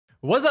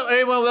What's up,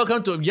 everyone?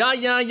 Welcome to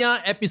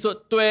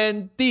episode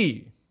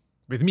 20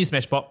 with me,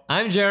 Smashpop.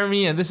 I'm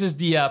Jeremy, and this is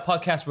the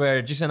podcast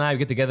where Jason and I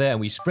get together and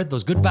we spread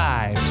those good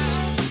vibes.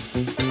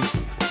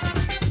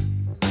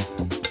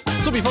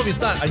 So before we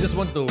start, I just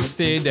want to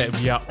say that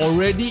we are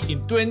already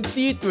in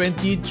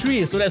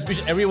 2023. So let's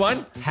wish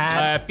everyone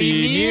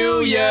Happy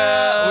New Year!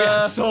 We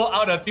are so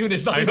out of tune.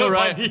 It's not I even know,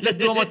 right? funny. Let's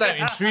do one more time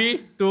in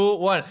 3, 2,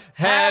 1.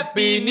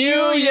 Happy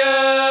New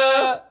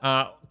Year!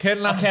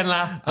 Can lah. Can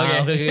lah.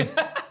 Okay.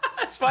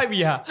 That's why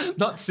we are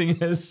not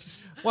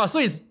singers. Wow, so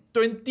it's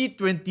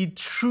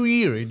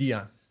 2023 already.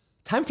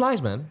 Time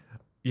flies, man.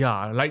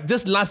 Yeah, like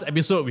just last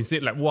episode we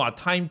said like, wow,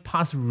 time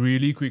passed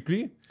really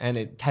quickly. And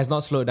it has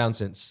not slowed down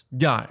since.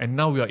 Yeah, and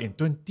now we are in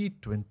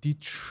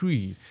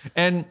 2023.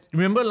 And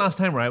remember last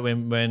time, right,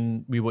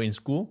 when we were in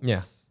school?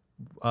 Yeah.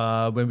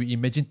 When we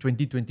imagined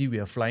 2020, we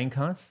are flying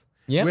cars.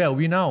 Yeah. Where are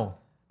we now?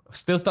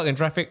 Still stuck in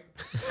traffic.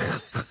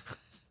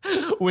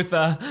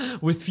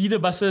 with feeder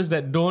buses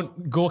that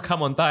don't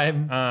come on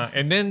time.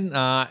 And then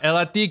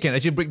LRT can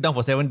actually break down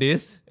for 7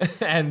 days.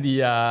 And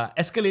the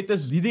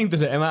escalators leading to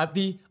the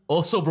MRT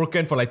also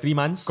broken for like 3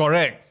 months.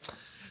 Correct.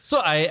 So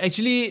I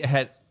actually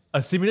had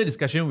a similar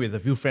discussion with a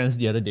few friends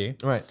the other day.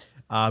 Right.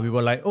 We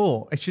were like,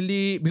 oh,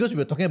 actually, because we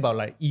were talking about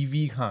like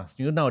EV cars.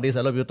 You know, nowadays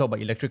a lot of people talk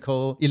about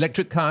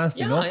electric cars.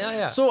 Yeah, you know?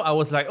 yeah. So I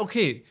was like,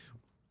 okay,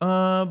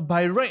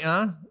 by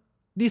right,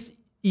 this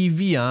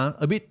EV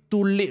a bit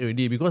too late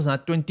already because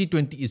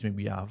 2020 is when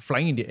we are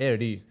flying in the air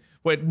already.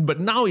 But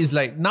now it's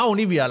like, now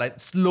only we are like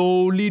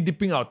slowly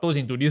dipping our toes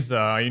into this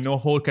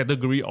whole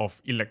category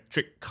of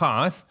electric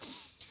cars.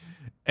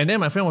 And then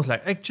my friend was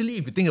like, actually,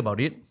 if you think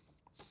about it,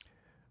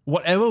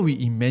 whatever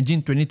we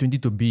imagine 2020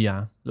 to be,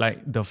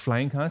 like the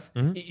flying cars,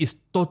 it is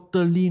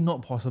totally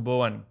not possible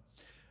one.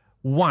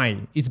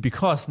 Why? It's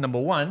because number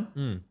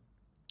one,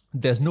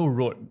 there's no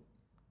road.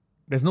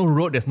 There's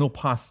no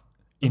path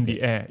in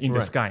the air, in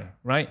the sky,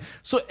 right?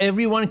 So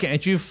everyone can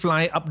actually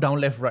fly up, down,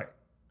 left, right.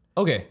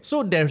 Okay.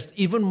 So there's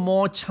even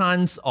more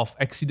chance of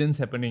accidents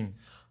happening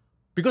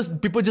because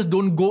people just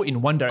don't go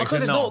in one direction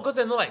Because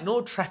there's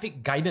no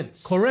traffic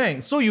guidance.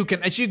 Correct. So you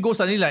can actually go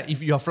suddenly like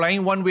if you're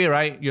flying one way,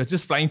 right? You're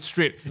just flying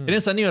straight. And then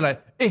suddenly you're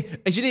like, hey,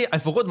 actually I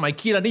forgot my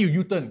key, then you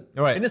U-turn.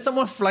 Right. And then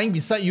someone flying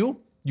beside you,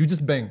 you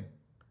just bang.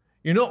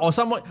 You know, or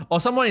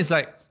someone is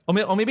like,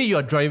 or maybe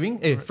you're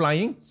driving,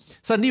 flying,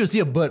 suddenly you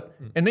see a bird,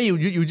 and then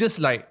you just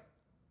like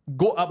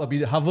go up a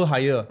bit, hover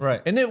higher.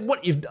 Right. And then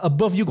what if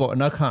above you got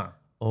another car?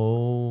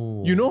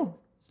 Oh. You know?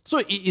 So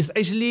it is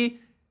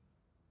actually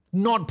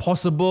not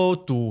possible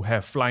to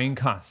have flying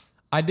cars.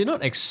 I did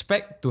not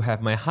expect to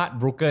have my heart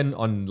broken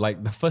on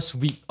like the first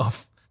week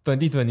of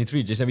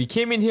 2023, Jason. We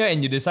came in here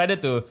and you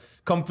decided to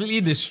completely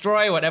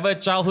destroy whatever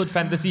childhood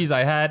fantasies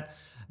I had.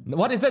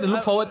 What is that to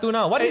look forward to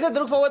now? What is that to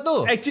look forward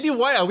to? Actually,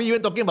 why are we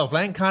even talking about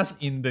flying cars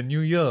in the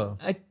new year?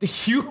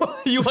 You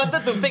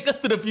wanted to take us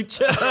to the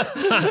future.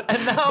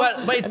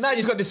 and now you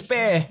just got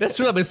despair. That's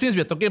true, but since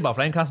we're talking about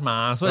flying cars,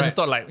 so I just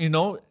thought like,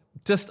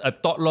 just a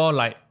thought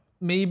like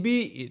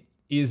maybe it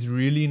is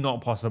really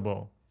not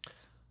possible.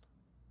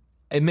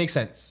 It makes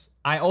sense.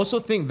 I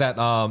also think that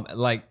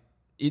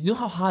you know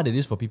how hard it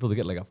is for people to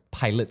get like a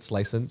pilot's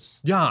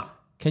license? Yeah.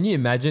 Can you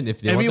imagine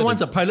if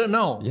everyone's a pilot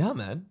now? Yeah,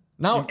 man.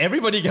 Now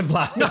everybody can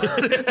fly.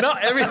 Now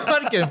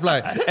everyone can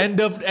fly. And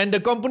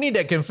the company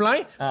that can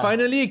fly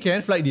finally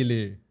can flight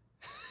delay.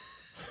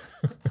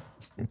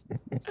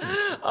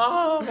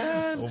 Oh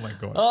man! Oh my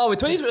god! Oh, with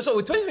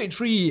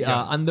 2023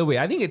 underway,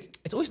 I think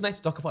it's always nice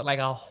to talk about like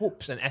our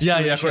hopes and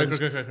aspirations.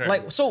 Yeah, correct.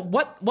 Like, so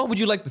what would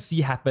you like to see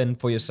happen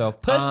for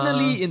yourself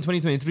personally in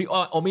 2023,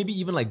 or maybe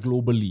even like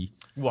globally?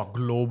 Wow,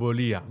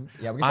 globally,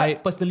 Yeah, we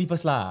start personally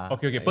first lah.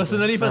 Okay.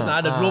 Personally first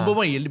lah. The global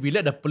one, we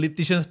let the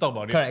politicians talk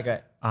about it.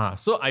 Correct.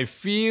 So I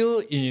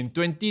feel in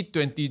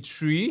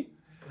 2023,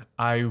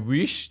 I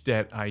wish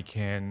that I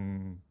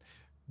can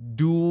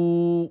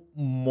do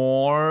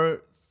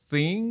more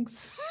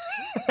things.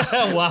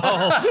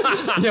 Wow.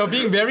 You're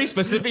being very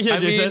specific here,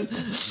 Jason.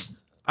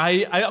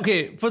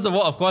 Okay, first of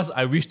all, of course,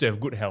 I wish to have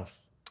good health.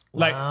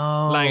 Like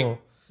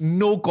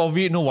no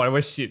COVID, no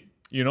whatever shit,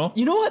 you know?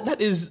 You know what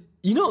that is?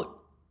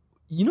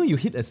 You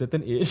hit a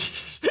certain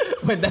age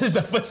when that is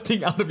the first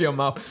thing out of your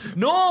mouth.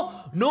 No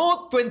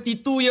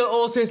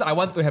 22-year-old says, I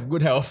want to have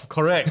good health.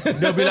 Correct.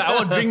 They'll be like, I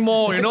want to drink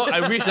more,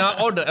 I wish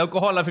all the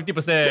alcohol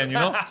 50%,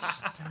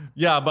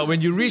 Yeah, but when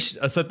you reach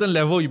a certain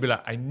level, you'll be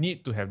like, I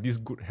need to have this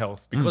good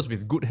health. Because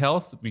with good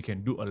health, we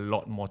can do a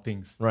lot more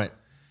things. Right.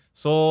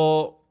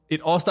 So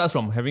it all starts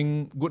from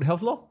having good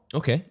health, lor.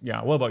 Okay.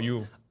 Yeah, what about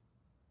you?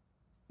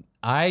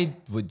 I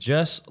would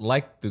just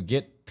like to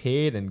get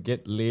paid and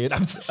get laid.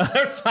 I'm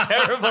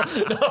terrible.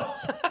 No.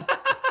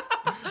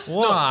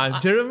 Wow,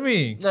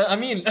 Jeremy. I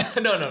mean,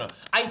 no.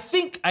 I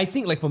think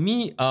like for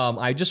me,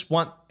 I just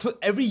want to,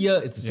 every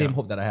year it's the same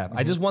hope that I have.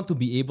 I just want to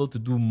be able to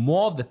do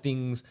more of the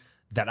things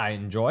that I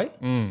enjoy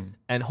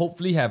and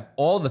hopefully have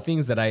all the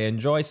things that I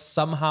enjoy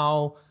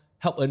somehow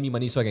help earn me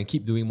money so I can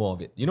keep doing more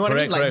of it. You know what I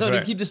mean? Like, so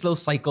to keep this little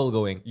cycle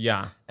going.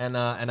 Yeah. And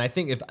I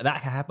think if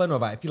that can happen, or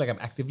if I feel like I'm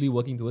actively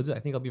working towards it, I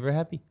think I'll be very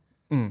happy.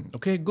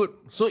 Okay, good.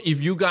 So if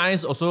you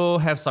guys also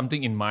have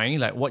something in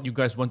mind, like what you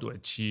guys want to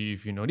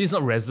achieve, this is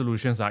not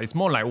resolutions. It's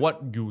more like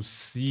what you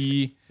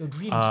see Your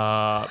dreams.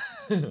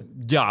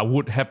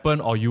 would happen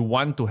or you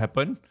want to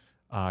happen.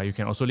 You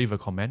can also leave a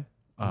comment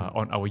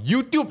on our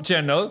YouTube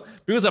channel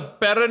because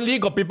apparently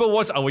got people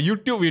watch our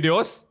YouTube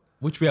videos.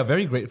 Which we are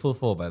very grateful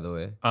for, by the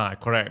way.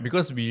 Correct.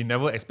 Because we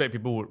never expect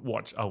people would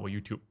watch our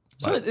YouTube.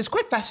 So it's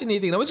quite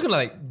fascinating. I'm just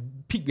gonna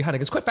peek behind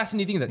it. It's quite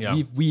fascinating that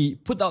we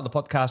put out the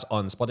podcast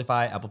on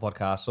Spotify, Apple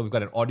Podcasts. So we've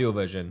got an audio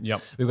version.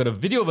 Yep. We've got a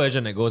video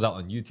version that goes out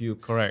on YouTube.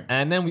 Correct.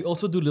 And then we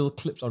also do little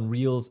clips on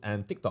Reels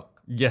and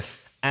TikTok.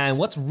 Yes. And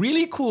what's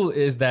really cool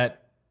is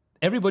that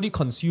everybody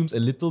consumes a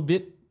little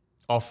bit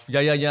Of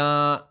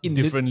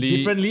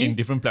differently in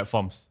different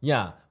platforms.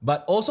 Yeah.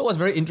 But also what's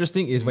very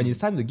interesting is when it's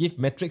time to give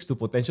metrics to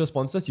potential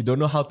sponsors, you don't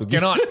know how to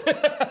give. Cannot.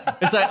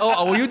 It's like,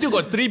 our YouTube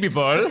got 3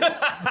 people.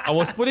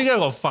 Our Spotify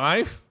got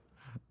 5.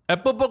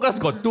 Apple Podcast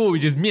got 2,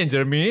 which is me and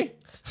Jeremy.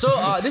 So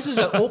this is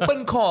an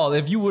open call.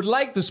 If you would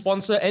like to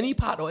sponsor any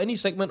part or any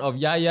segment of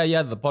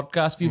the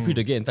podcast, feel free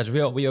to get in touch.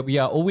 We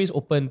are always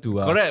open to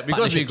correct,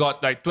 because we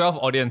partnerships. got 12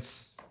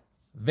 audience.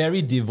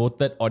 Very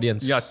devoted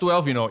audience. Yeah,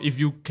 12, if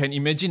you can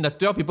imagine that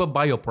 12 people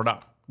buy your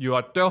product, you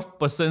are 12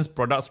 persons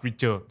products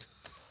richer.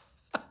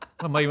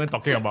 What am I even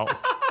talking about?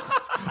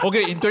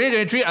 Okay, in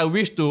 2023, I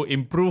wish to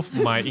improve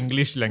my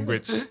English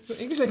language.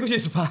 English language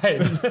is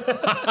fine.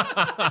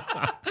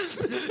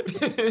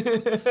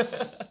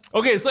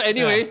 Okay, so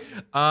anyway,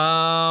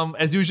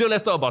 as usual,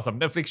 let's talk about some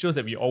Netflix shows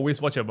that we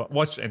always watch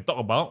and talk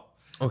about.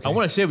 Okay. I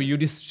want to share with you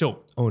this show.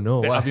 Oh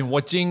no. That Why? I've been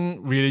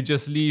watching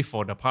religiously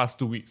for the past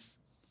 2 weeks.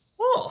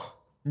 Oh.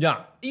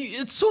 Yeah.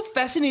 It's so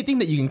fascinating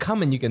that you can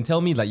come and you can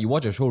tell me you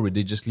watch a show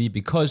religiously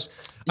because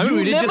I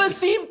mean, you never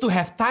seem to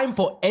have time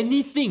for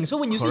anything. So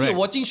when you say Correct. you're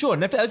watching show on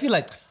Netflix, I feel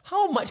like,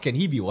 how much can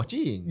he be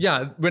watching?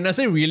 Yeah, when I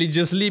say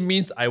religiously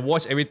means I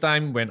watch every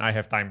time when I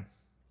have time.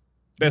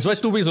 That's why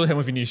 2 weeks also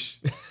haven't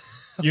finished.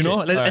 You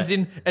know, as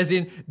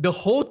in the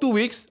whole 2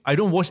 weeks, I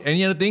don't watch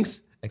any other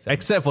things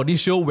except for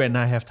this show when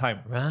I have time.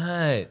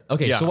 Right.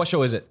 Okay, Yeah. so what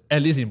show is it?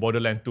 At least in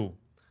Borderland 2.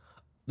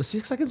 The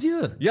second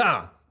season?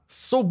 Yeah,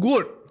 so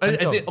good. As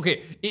Until- in,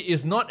 okay, it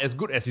is not as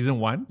good as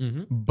season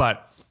 1,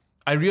 but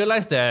I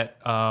realized that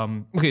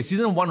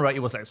season 1, right,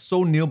 it was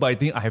so nail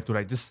biting. I have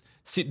to just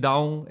sit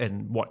down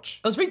and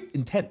watch. It was very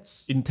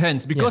intense.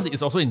 Intense because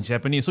it's also in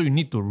Japanese, so you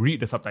need to read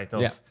the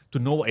subtitles to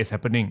know what is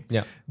happening.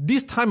 Yeah.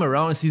 This time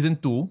around, season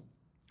 2,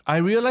 I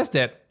realized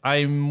that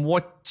I'm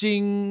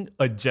watching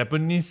a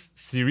Japanese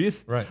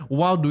series Right.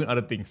 while doing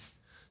other things.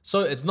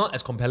 So it's not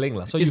as compelling.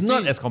 So It's you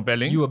not feel as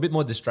compelling. You're a bit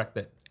more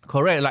distracted.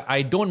 Correct.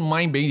 I don't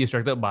mind being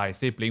distracted by,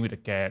 say, playing with the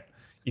cat,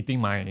 eating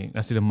my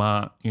nasi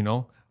lemak,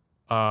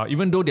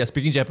 even though they're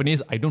speaking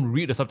Japanese, I don't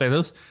read the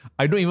subtitles.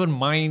 I don't even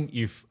mind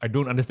if I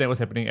don't understand what's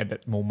happening at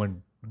that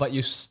moment. But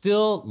you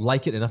still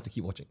like it enough to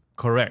keep watching.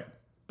 Correct.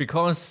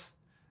 Because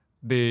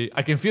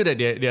I can feel that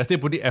they are still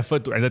putting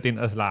effort to entertain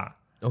us lah.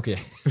 Okay.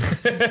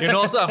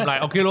 So I'm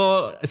like, okay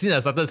lor, since I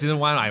started season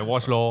 1, I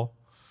watch lor.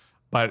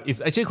 But it's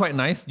actually quite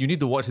nice. You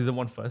need to watch season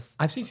 1 first.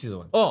 I've seen season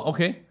 1. Oh,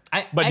 okay.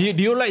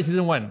 Do you like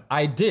season 1?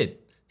 I did.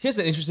 Here's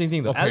the interesting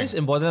thing though. Okay. Alice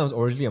in Borderland was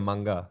originally a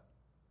manga.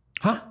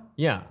 Huh?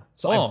 Yeah.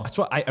 So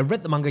I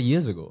read the manga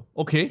years ago.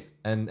 Okay.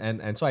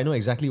 And so I know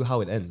exactly how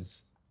it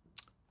ends.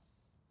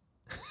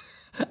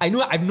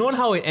 I've known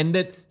how it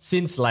ended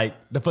since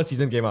the first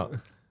season came out.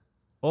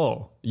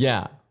 Oh,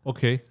 Yeah.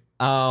 okay.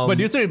 But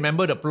do you still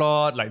remember the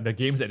plot, the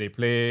games that they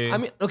play? I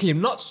mean, okay,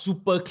 not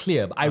super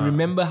clear, but I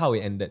remember how it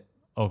ended.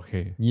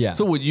 Okay. Yeah.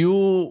 So would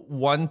you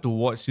want to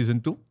watch season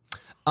 2?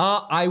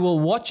 I will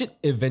watch it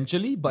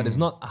eventually, but it's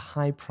not a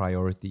high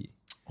priority.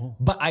 Oh.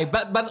 But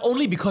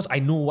only because I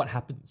know what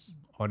happens.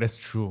 Oh, that's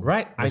true.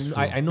 Right? That's true.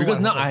 I know because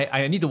what now happens.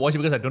 I need to watch it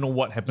because I don't know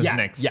what happens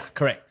next. Yeah,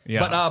 correct.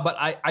 Yeah. But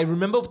I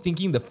remember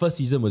thinking the first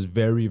season was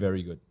very,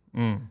 very good.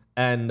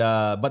 And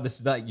but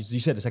this you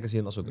said the second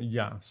season not so good.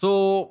 Yeah.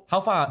 So How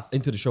far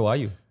into the show are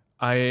you?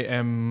 I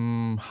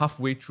am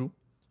halfway through.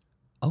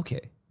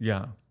 Okay.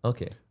 Yeah.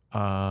 Okay.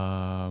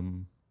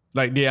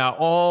 They are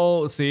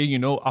all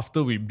saying,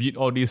 after we beat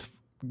all these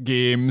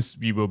games,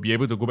 we will be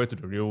able to go back to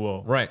the real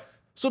world. Right.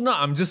 So now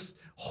I'm just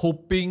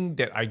hoping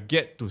that I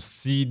get to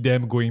see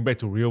them going back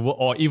to real world,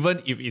 or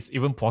even if it's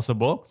even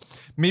possible,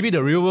 maybe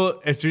the real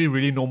world actually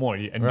really no more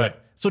already ended. Right.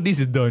 So this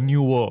is the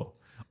new world.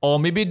 Or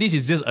maybe this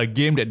is just a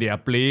game that they are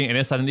playing and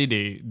then suddenly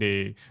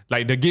they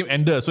the game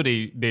ended, so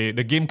the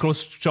game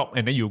closed shop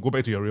and then you go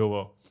back to your real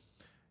world.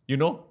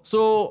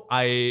 So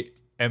I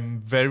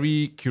am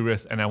very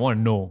curious and I want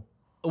to know.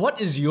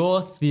 What is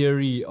your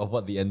theory of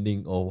what the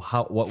ending or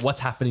what's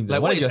happening there?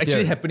 What is is your actually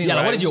theory? happening, Yeah,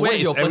 right? what is your Where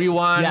is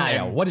everyone Yeah.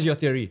 and- What is your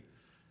theory?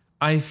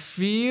 I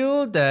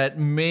feel that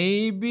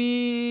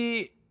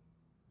maybe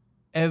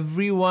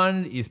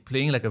everyone is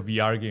playing like a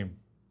VR game.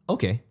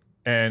 Okay.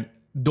 And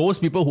those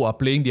people who are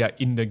playing, they are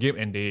in the game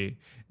and they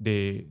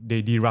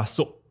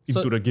derasuk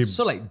into the game.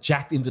 So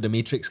jacked into the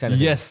Matrix kind of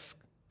thing. Yes.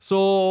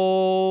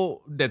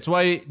 So that's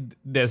why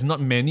there's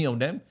not many of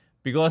them,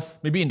 because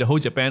maybe in the whole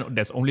Japan,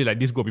 there's only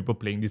this group of people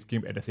playing this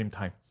game at the same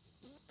time.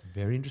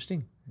 Very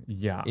interesting.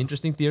 Yeah.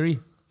 Interesting theory.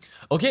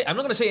 Okay, I'm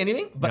not going to say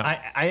anything, but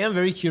I am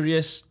very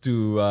curious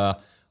to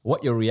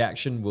what your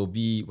reaction will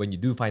be when you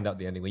do find out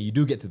the ending, when you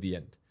do get to the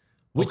end.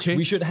 Which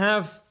we should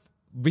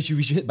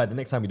hit by the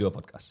next time we do a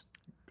podcast.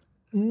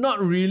 Not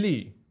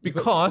really.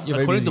 Because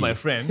according to my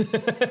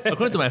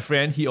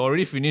friend, he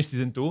already finished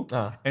season 2.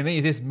 And then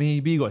he says,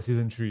 maybe got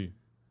season 3.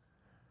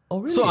 Oh,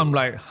 really? So I'm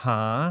like,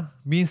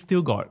 means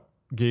still got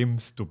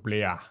games to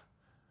play.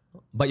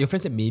 But your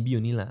friend said maybe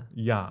only lah.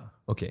 Yeah.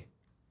 Okay,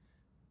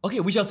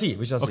 we shall see. Okay,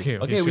 we shall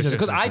see.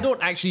 Because I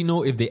don't actually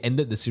know if they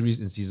ended the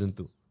series in season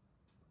 2.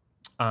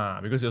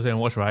 Because you also haven't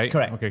watched, right?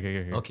 Correct.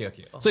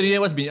 Okay. So anyway,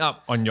 what's been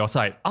up on your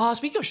side?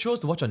 Speaking of shows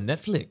to watch on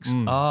Netflix,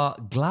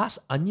 Glass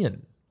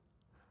Onion.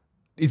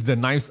 It's the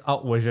Knives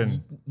Out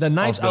version. The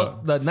Knives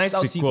Out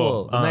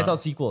sequel. The Knives Out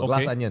sequel,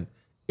 Glass okay. Onion.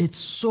 It's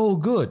so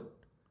good.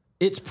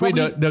 It's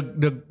probably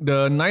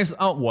the Knives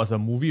Out was a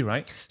movie,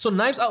 right? So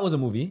Knives Out was a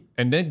movie.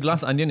 And then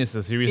Glass Onion is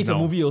a series. It's now. a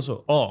movie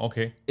also. Oh,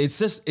 okay. It's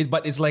just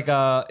but it's like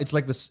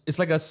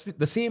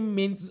the same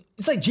main.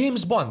 It's like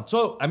James Bond.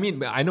 So I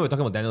mean, I know we're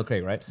talking about Daniel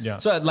Craig, right? Yeah.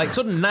 So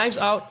Knives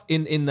Out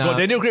in Well,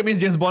 Daniel Craig means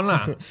James Bond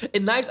lah.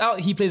 in Knives Out,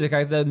 he plays a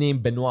character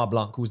named Benoit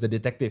Blanc, who's the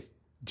detective,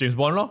 James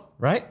Bond lor.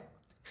 right?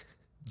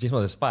 James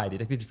Bond is a spy,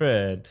 detective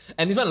different,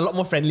 and this one a lot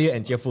more friendlier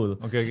and cheerful.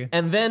 Okay.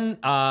 And then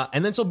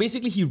so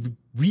basically he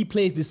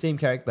replays the same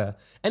character,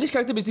 and this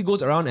character basically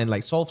goes around and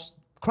like solves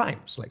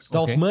crimes, like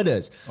solves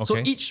murders. So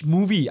Okay. each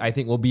movie I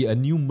think will be a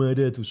new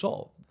murder to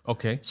solve.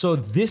 Okay. So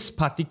this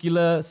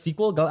particular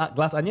sequel,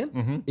 Glass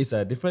Onion, is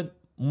a different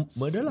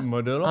murder lah.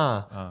 Murder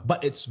lor.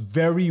 But it's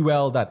very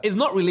well done. It's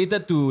not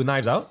related to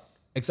Knives Out,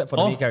 except for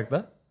the main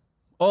character.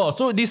 Oh,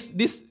 so this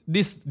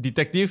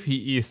detective,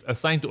 he is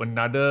assigned to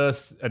another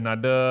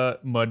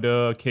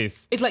murder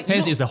case. It's like,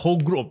 hence it's a whole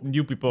group of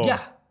new people.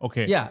 Yeah.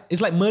 Okay. Yeah,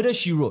 it's like Murder,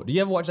 She Wrote. Do you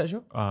ever watch that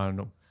show?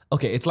 No.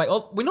 Okay, it's like,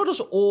 we know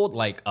those old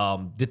like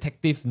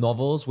detective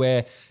novels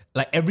where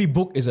like every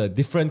book is a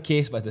different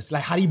case, but it's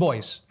like Hardy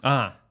Boys.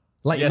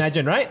 Like Yes.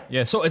 Imagine, right?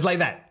 Yes. So it's like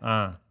that.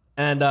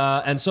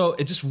 And so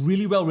it's just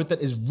really well written.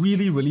 It's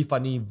really, really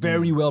funny.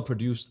 Very well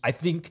produced. I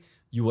think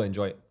you will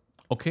enjoy it.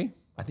 Okay.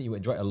 I think you will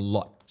enjoy it a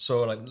lot.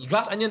 So like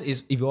Glass Onion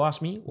is, if you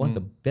ask me, one of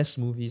the best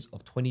movies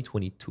of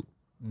 2022.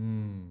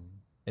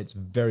 It's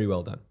very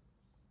well done.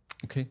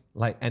 Okay.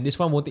 Like, and this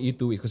one won't take you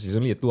 2 weeks because it's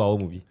only a 2-hour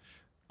movie.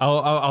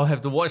 I'll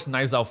have to watch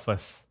Knives Out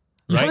first.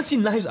 You right? haven't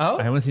seen Knives Out?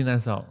 I haven't seen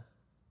Knives Out.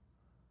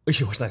 You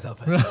should watch Knives Out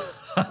first.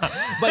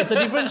 But it's a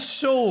different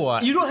show.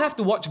 You don't have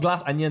to watch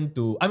Glass Onion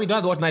to... I mean, you don't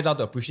have to watch Knives Out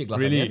to appreciate Glass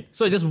Really? Onion.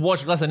 So I just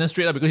watch Glass Onion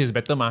straight up because it's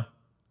better, ma.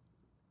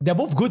 They're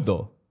both good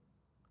though.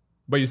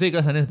 But you say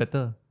Glass Onion is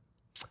better.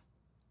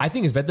 I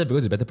think it's better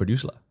because it's better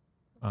produced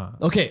lah.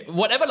 Okay,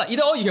 whatever lah.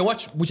 Either or, you can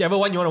watch whichever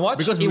one you want to watch.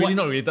 Because really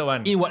not related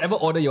one. In whatever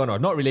order you want to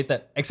watch. Not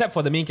related, except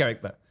for the main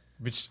character.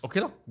 Which, okay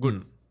lah.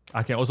 Good.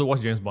 I can also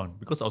watch James Bond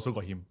because I also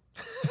got him.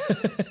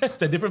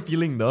 It's a different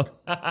feeling though.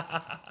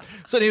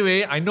 So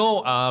anyway, I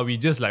know we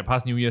just like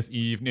passed New Year's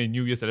Eve,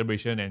 New Year's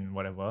celebration and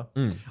whatever.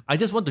 I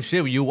just want to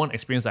share with you one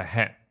experience I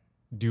had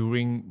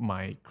during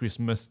my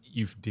Christmas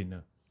Eve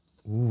dinner.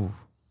 Ooh,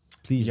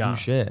 please do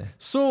share.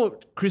 So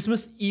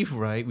Christmas Eve,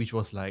 right, which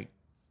was like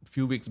a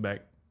few weeks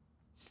back.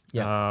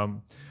 Yeah.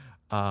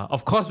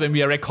 Of course, when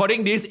we are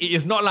recording this, it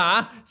is not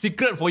lah.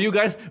 Secret for you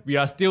guys. We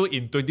are still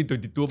in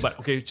 2022, but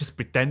okay, just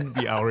pretend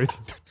we are already.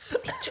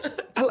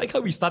 I like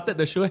how we started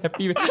the show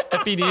Happy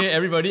New Year,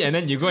 everybody, and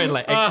then you go and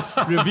like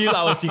reveal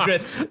our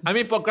secrets. I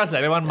mean, podcast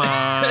like that one,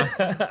 ma.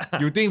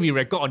 You think we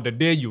record on the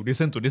day you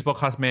listen to this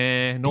podcast,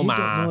 man? No, ma.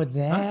 You don't know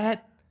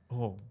that.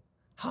 Oh.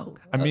 How?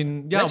 I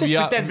mean, yeah, let's just we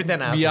are,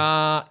 pretend.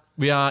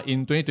 we are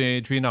in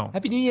 2023 now.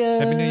 Happy New Year.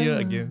 Happy New Year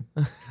again.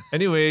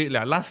 Anyway,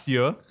 like last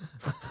year,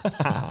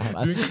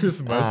 during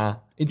Christmas,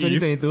 in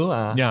 2022.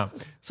 yeah.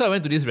 So I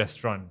went to this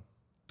restaurant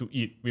to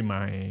eat with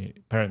my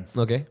parents.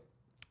 Okay.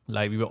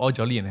 Like we were all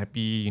jolly and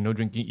happy,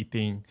 drinking,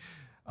 eating.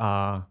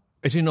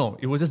 Actually, no,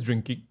 it was just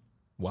drinking.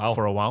 Wow.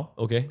 For a while.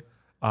 Okay.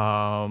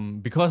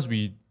 Because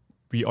we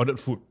ordered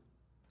food,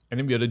 and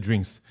then we ordered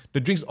drinks. The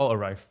drinks all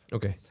arrived.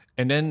 Okay.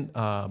 And then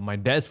my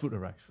dad's food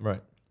arrived.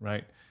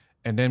 Right.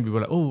 And then we were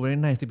like, oh, very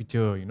nice, take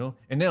picture,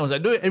 And then I was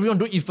like, everyone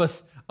do eat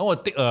first. I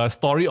want to take a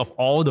story of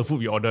all the food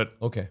we ordered.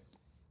 Okay.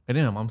 And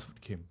then my mom's food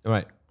came. All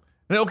right.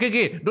 And then,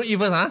 okay, don't eat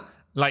first, huh?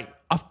 Like,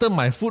 after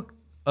my food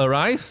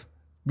arrives,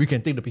 we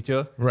can take the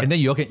picture. Right. And then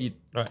you all can eat.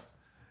 Right.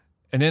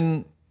 And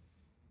then,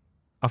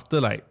 after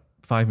like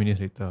 5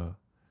 minutes later,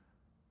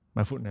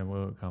 my food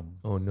never come.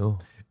 Oh, no.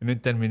 And then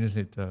 10 minutes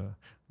later,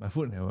 my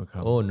food never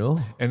come. Oh, no.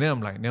 And then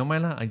I'm like, never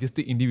mind lah, I just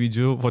take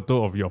individual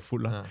photo of your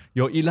food lah.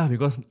 You all eat lah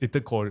because later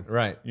cold.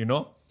 Right.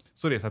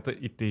 So they started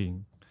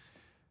eating.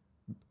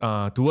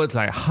 Towards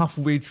like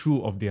halfway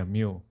through of their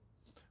meal,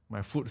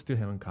 my food still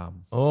haven't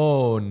come.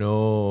 Oh,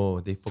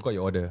 no. They forgot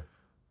your order.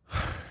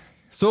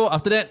 So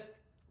after that,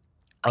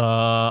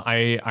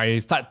 I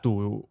start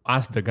to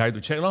ask the guy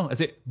to check long. I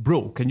said,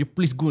 bro, can you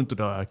please go into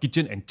the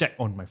kitchen and check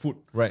on my food?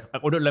 Right. I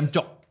ordered lamb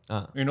chop.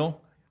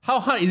 How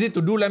hard is it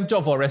to do lamb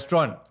chop for a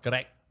restaurant?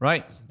 Correct.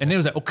 Right? And then he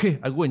was like, okay,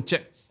 I go and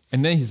check.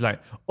 And then he's like,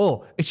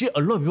 oh, actually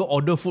a lot of people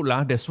order food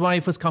lah. That's why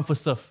first come,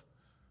 first serve.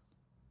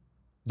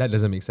 That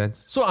doesn't make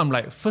sense. So I'm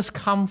like, first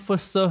come,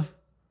 first serve.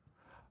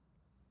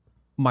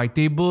 My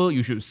table,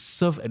 you should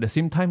serve at the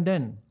same time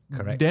then.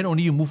 Correct. Then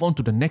only you move on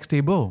to the next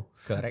table.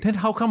 Correct. Then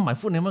how come my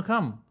food never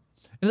come?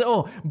 And say,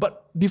 oh,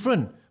 but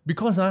different.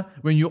 Because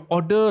when you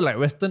order like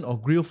Western or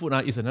grill food,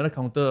 it's another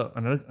counter,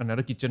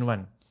 another kitchen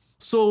one.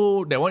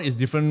 So that one is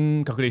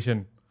different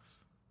calculation.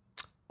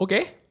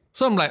 Okay.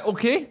 So I'm like,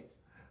 okay,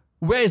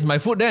 where is my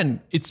food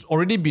then? It's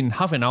already been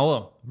half an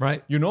hour.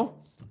 Right. You know?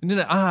 And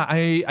then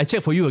I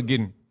checked for you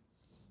again.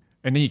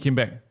 And then he came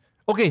back.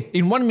 Okay,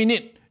 in 1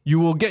 minute, you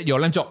will get your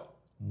lamb chop.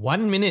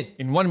 1 minute.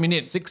 In 1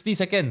 minute. 60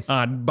 seconds.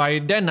 By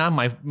then,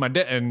 my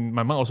dad and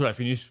my mom also like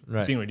finished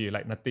eating already,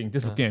 like nothing.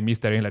 Just looking at me,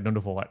 staring like, don't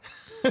know for what.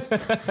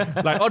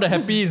 Like all the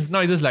happies,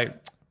 now it's just like,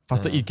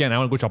 faster eat can, I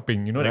want to go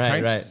shopping. You know that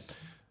kind? Right.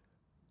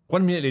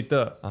 1 minute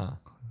later,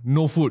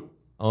 no food.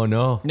 Oh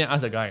no. Then I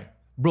asked the guy,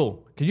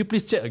 bro, can you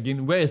please check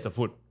again, where is the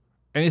food?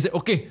 And he said,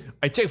 okay,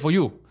 I check for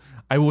you.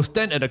 I will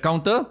stand at the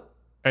counter,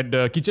 at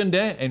the kitchen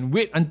there, and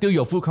wait until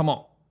your food come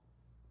out.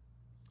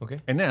 Okay.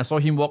 And then I saw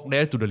him walk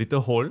there to the little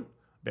hole,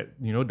 that,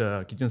 you know,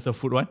 the kitchen serve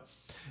food one.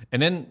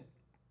 And then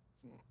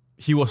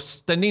he was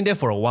standing there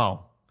for a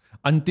while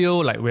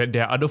until like where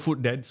there are other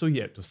food there, so he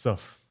had to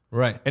serve.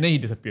 Right. And then he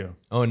disappeared.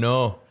 Oh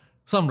no.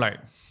 So I'm like,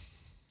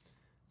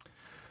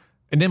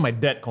 and then my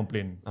dad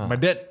complained. My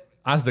dad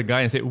asked the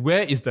guy and said,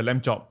 where is the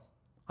lamb chop?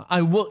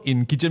 I worked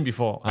in kitchen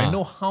before. I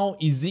know how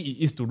easy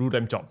it is to do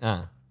lamb chop.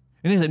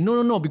 And he said,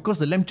 no, because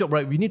the lamb chop,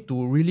 right, we need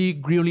to really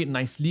grill it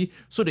nicely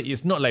so that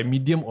it's not like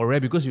medium or rare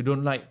because you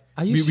don't like.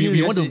 Are you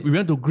serious? serious? We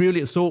want to grill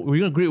it, so we're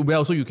going to grill it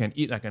well so you can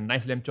eat like a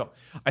nice lamb chop.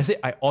 I said,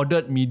 I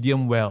ordered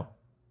medium well.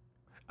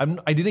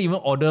 I didn't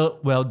even order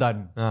well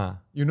done.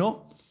 You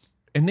know?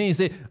 And then he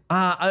said,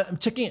 I'm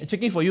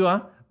checking for you.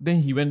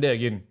 Then he went there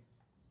again.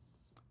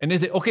 And they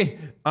said, okay,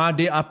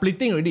 they are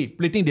plating already.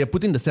 Plating, they're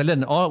putting the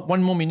salad.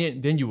 1 more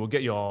minute, then you will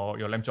get your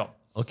lamb chop.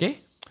 Okay.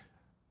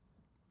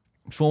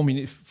 4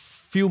 minutes.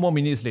 Few more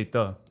minutes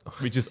later,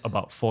 which is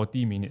about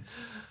 40 minutes.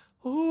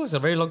 Oh, it's a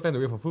very long time to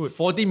wait for food.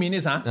 40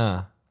 minutes,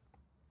 I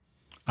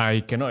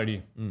cannot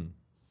already.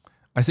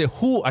 I said,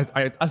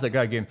 I asked the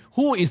guy again,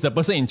 who is the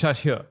person in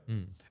charge here?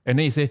 And then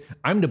he said,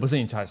 I'm the person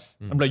in charge.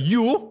 I'm like,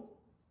 you?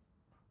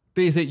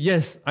 Then he said,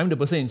 yes, I'm the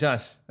person in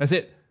charge. I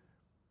said,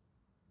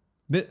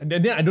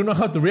 then I don't know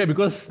how to react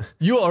because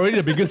you're already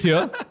the biggest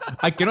here.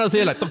 I cannot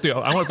say like,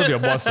 I want to talk to your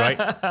boss,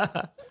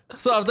 right?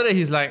 So after that,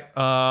 he's like,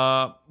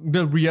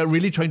 we are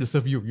really trying to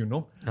serve you, you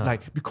know?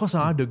 Like, because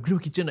the grill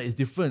kitchen is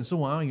different,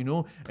 so, you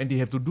know, and they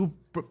have to do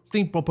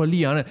things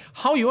properly.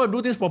 How you want to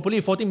do things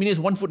properly? 40 minutes,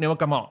 one food never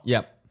come out.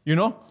 Yep. You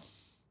know?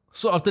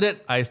 So after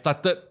that, I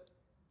started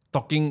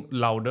talking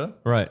louder.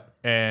 Right.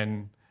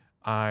 And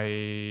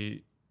I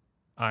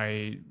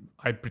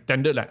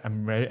pretended like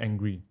I'm very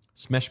angry.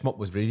 Smashpop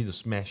was ready to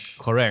smash.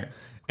 Correct.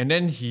 And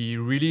then he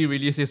really,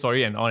 really said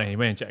sorry and all, and he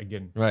went and checked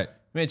again. Right.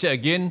 Went and checked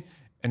again,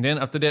 and then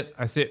after that,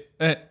 I said,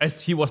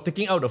 as he was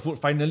taking out the food,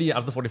 finally,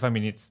 after 45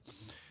 minutes,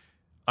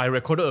 I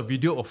recorded a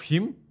video of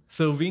him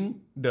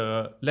serving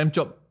the lamb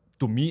chop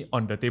to me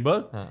on the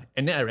table,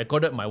 and then I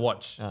recorded my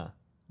watch.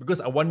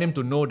 Because I want them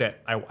to know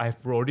that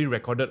I've already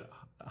recorded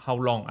how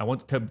long. I want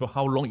to tell people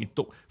how long it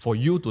took for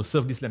you to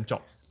serve this lamb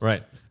chop.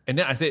 Right. And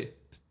then I said,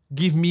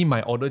 give me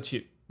my order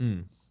sheet.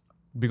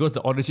 Because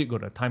the order sheet got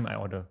the time I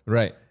order.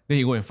 Right. Then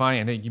he go and find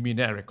and then he give me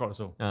that I record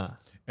also.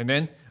 And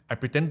then I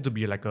pretend to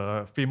be like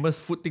a famous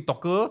food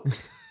TikToker.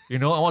 You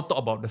know, I want to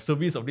talk about the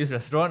service of this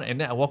restaurant,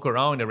 and then I walk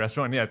around the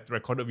restaurant and then I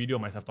recorded video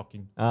of myself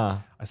talking. I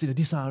said,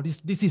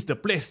 this is the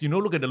place, you know,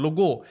 look at the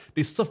logo.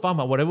 They serve farm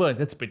or whatever, and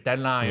just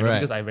pretend lah, you know,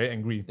 because I'm very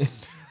angry.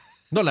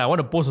 Not like I want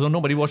to post, so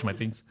nobody watch my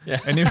things. Yeah.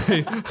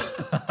 Anyway.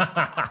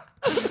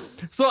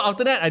 So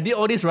after that, I did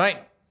all this,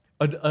 right?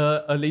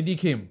 A lady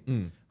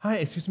came. Hi,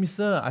 excuse me,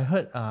 sir. I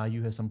heard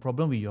you have some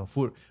problem with your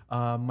food.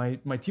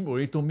 My team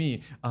already told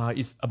me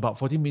it's about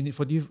 40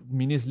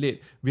 minutes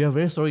late. We are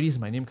very sorry. This is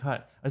my name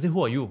card. I said,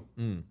 who are you?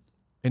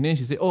 And then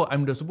she said, oh,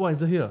 I'm the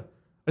supervisor here.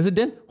 I said,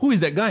 then who is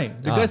that guy?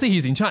 The guy said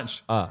he's in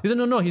charge. He said,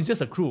 no, he's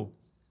just a crew.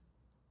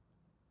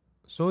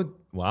 So,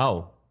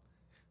 wow.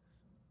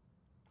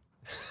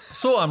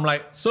 So I'm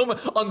like,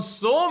 on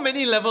so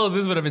many levels,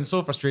 this would have been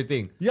so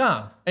frustrating.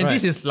 Yeah. And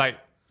this is like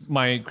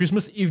my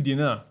Christmas Eve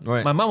dinner.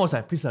 Right. My mom was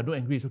like, please, don't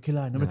angry. It's okay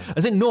lah.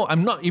 I said, no,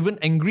 I'm not even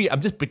angry. I'm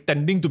just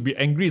pretending to be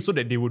angry so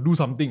that they will do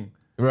something.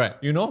 Right.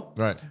 You know?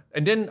 Right.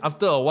 And then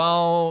after a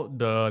while,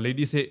 the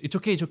lady said, it's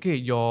okay.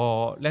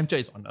 Your lamb chop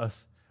is on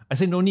us. I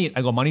said, no need.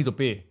 I got money to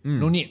pay.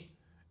 No need.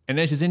 And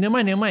then she said,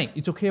 never mind.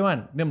 It's okay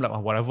one. Then I'm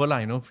like, whatever lah,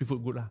 you know, free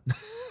food good lah.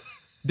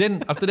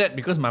 Then after that,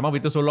 because my mom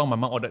waited so long, my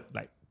mom ordered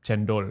like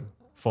chendol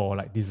for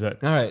like dessert.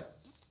 All right.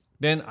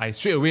 Then I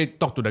straight away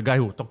talked to the guy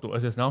who talked to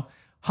us just now.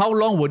 How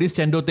long will this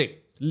chendol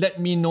take? Let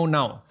me know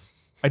now.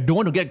 I don't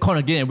want to get caught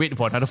again and wait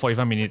for another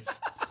 45 minutes.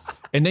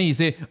 And then he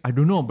said, I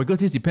don't know, because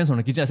this depends on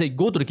the kitchen. I said,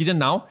 go to the kitchen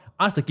now,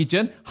 ask the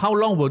kitchen, how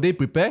long will they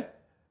prepare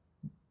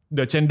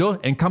the chendol,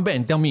 and come back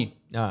and tell me.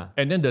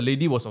 And then the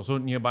lady was also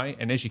nearby,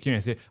 and then she came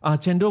and said,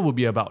 chendol will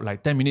be about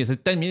like 10 minutes. I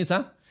said, 10 minutes,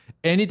 huh?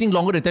 Anything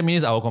longer than 10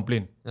 minutes, I will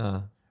complain.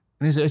 And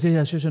I said,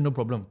 yeah, sure, no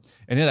problem.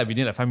 And then like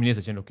within like 5 minutes,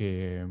 I said,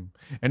 okay. And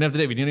then after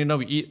that, we didn't know,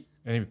 we eat,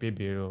 and then we pay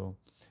bill.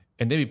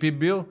 And then we pay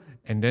bill,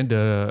 and then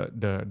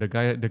the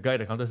guy at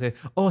the counter said,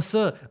 oh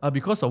sir,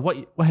 because of what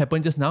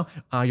happened just now,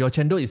 your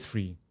chendol is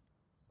free.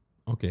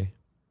 Okay.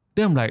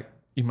 Then I'm like,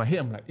 in my head,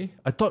 I'm like,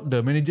 I thought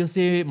the manager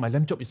said my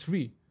lamb chop is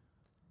free.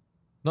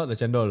 Not the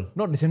chendol.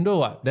 Not the chendol,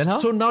 what? Then how?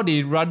 So now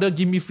they rather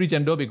give me free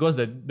chendol because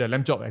the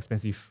lamb chop is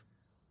expensive.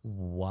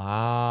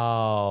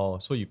 Wow.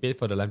 So you paid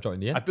for the lamb chop in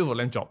the end? I paid for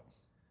lamb chop.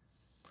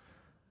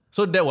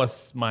 So that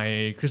was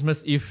my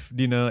Christmas Eve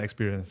dinner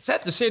experience.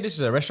 Sad to say, this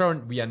is a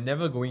restaurant we are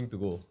never going to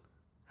go.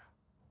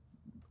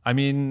 I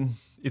mean,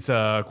 it's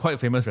a quite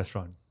famous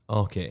restaurant.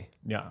 Okay.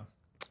 Yeah.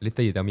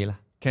 Later you tell me lah.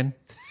 Can?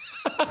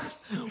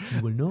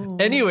 We will know.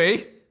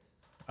 Anyway,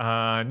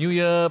 New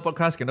Year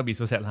podcast cannot be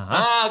so sad lah.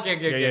 Huh? Okay.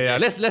 Yeah.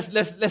 Let's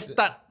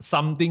start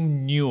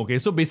something new. Okay,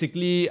 so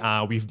basically,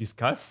 we've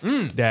discussed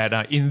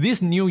that in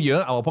this new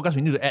year, our podcast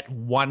we need to add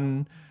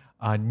one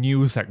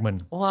new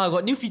segment. Oh, I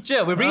got new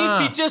feature. We're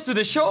bringing features to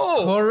the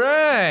show.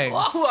 Correct.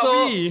 Wow, who so,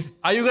 are we?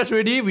 Are you guys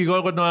ready? We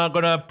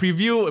gonna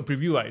debut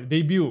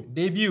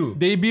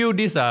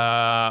this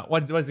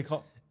what's it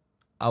called?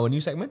 Our new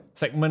segment?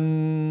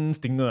 Segment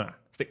stinger.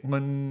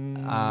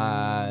 Segment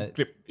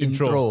clip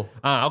intro.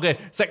 Okay.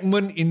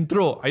 Segment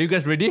intro. Are you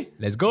guys ready?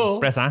 Let's go.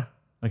 Press,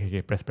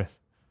 Okay, press.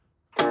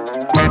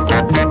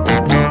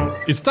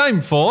 It's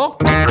time for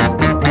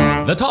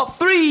the top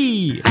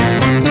 3.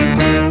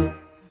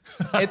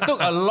 It took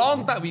a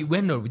long time. We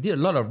did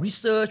a lot of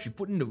research.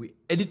 We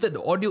edited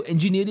the audio,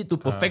 engineered it to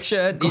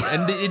perfection.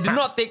 It did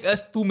not take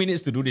us 2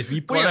 minutes to do this.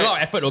 We put in a lot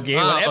of effort, okay?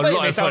 Whatever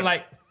it may sound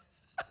like.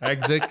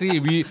 Exactly.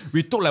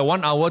 We took like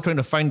 1 hour trying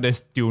to find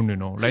this tune,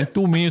 like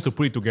 2 minutes to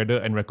put it together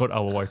and record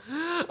our voice.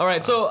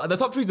 Alright, so the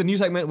top 3 is a new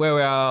segment where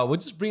we'll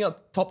just bring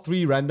out top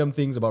 3 random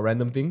things about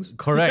random things.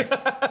 Correct.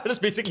 That's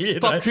basically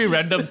it. Top 3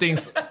 random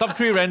things. Top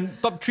 3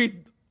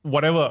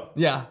 whatever.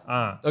 Yeah.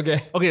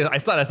 Okay. Okay, I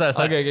start.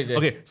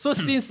 Okay. So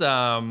since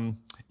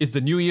it's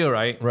the new year,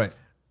 right? Right.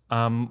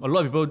 A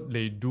lot of people,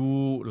 they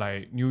do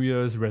like New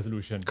Year's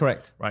resolution.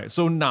 Correct. Right.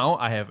 So now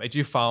I have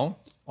actually found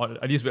on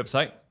this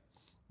website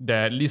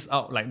that lists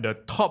out like the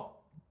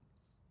top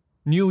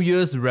New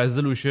Year's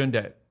resolution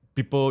that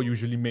people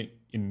usually make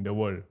in the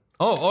world.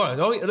 Oh, all right.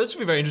 That should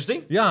be very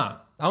interesting. Yeah.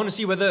 I want to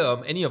see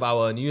whether any of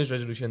our New Year's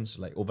resolutions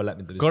like overlap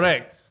into this.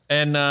 Correct.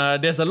 And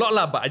there's a lot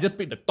lah, but I just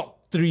picked the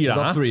top 3 lah.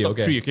 Top 3, Top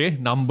okay. 3, okay.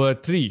 Number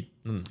 3.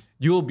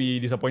 You'll be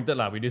disappointed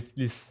lah with this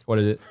list. What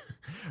is it?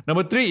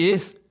 Number 3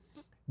 is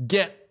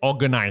get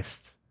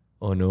organized.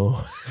 Oh no.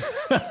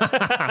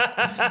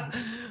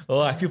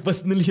 Oh, I feel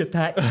personally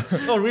attacked.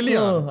 Oh, really?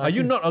 Are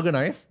you not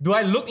organized? Do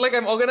I look like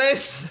I'm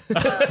organized?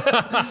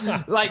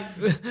 Like,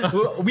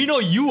 we know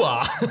you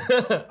are.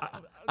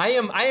 I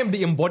am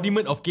the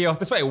embodiment of chaos.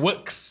 That's why it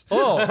works.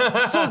 Oh,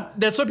 so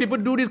that's why people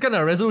do this kind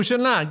of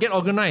resolution lah. Get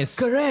organized.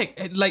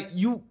 Correct. Like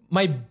you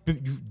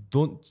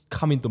don't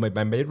come into my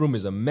bedroom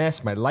is a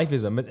mess. My life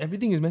is a mess.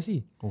 Everything is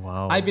messy.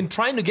 Wow. I've been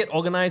trying to get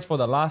organized for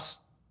the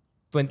last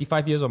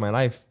 25 years of my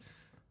life.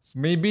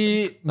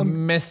 Maybe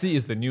messy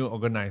is the new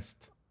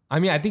organized. I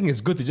mean, I think it's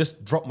good to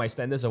just drop my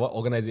standards of what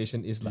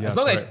organization is like. Yeah, as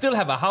long as I correct. still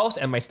have a house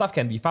and my stuff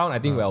can be found, I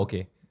think we're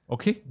okay.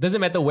 Okay. Doesn't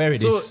matter where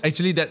it is. So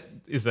actually that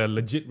is a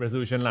legit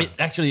resolution lah. It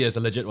actually is a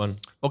legit one.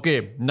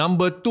 Okay,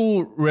 number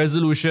 2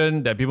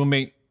 resolution that people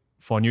make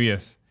for New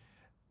Year's.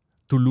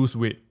 To lose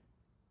weight.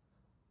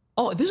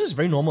 Oh, this is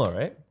very normal,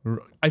 right?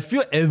 I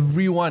feel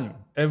everyone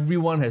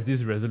has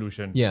this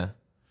resolution. Yeah.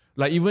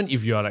 Like even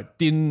if you are like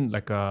thin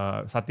like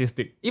a satay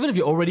stick, Even if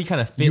you're already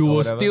kind of fit you or will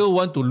whatever. still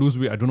want to lose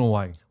weight. I don't know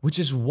why. Which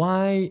is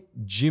why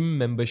gym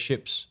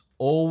memberships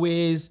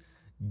always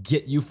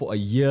get you for a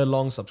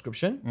year-long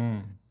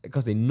subscription.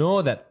 Because they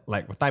know that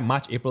like by the time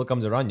March, April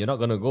comes around, you're not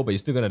going to go, but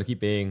you're still going to keep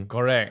paying.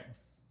 Correct.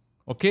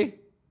 Okay.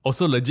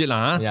 Also legit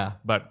lah.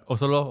 Yeah. But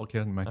also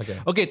okay, never mind.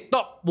 Okay. Okay,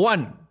 top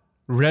 1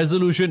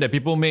 resolution that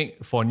people make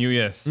for New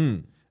Year's.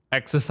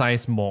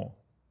 Exercise more.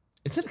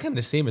 Is that kind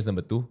of the same as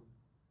number 2?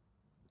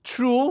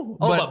 True,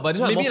 but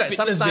this one maybe more like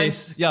fitness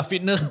sometimes, based. yeah,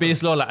 fitness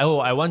based law. Like, oh,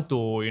 I want to,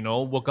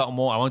 work out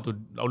more. I want to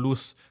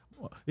lose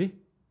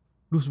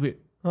weight.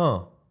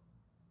 Huh.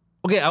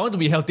 Okay, I want to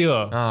be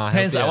healthier.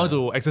 Hence, I healthier. want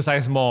to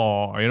exercise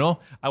more.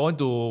 I want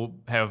to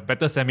have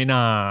better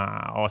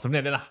stamina or something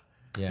like that lah.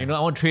 Yeah.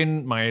 I want to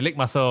train my leg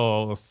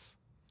muscles.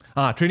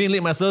 Training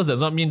leg muscles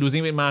does not mean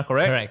losing weight,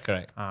 correct?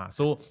 Correct.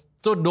 So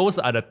those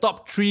are the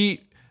top 3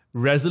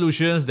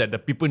 resolutions that the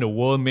people in the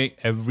world make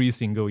every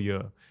single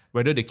year.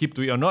 Whether they keep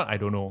to it or not, I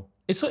don't know.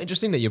 It's so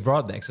interesting that you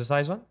brought up the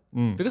exercise one.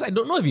 Because I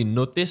don't know if you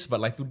noticed,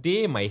 but like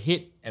today, my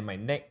head and my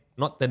neck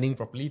not turning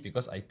properly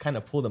because I kind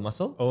of pulled the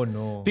muscle. Oh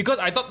no. Because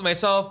I thought to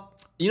myself,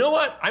 you know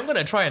what? I'm going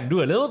to try and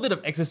do a little bit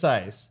of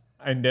exercise.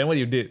 And then what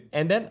you did?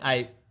 And then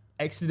I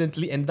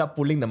accidentally ended up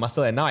pulling the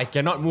muscle and now I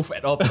cannot move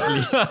at all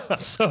properly.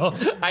 So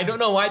I don't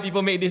know why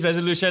people make this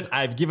resolution.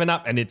 I've given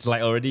up and it's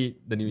like already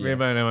the new year.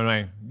 Never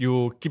mind.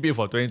 You keep it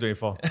for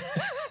 2024.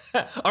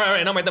 All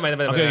right. Now my turn.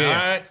 Okay. All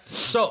right.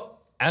 So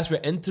as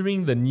we're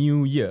entering the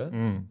new year,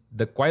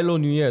 the Kwailo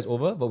New Year is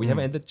over, but we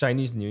haven't entered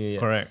Chinese New Year yet.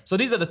 Correct. So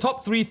these are the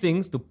top 3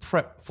 things to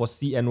prep for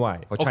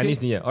CNY, for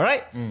Chinese New Year. All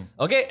right?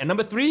 Okay, and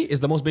number 3 is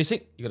the most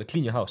basic. You gotta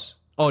clean your house.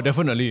 Oh,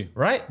 definitely.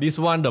 Right? This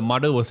one, the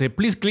mother will say,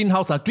 please clean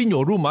house, clean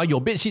your room,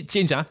 your bed sheet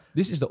change.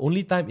 This is the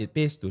only time it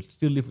pays to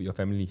still live with your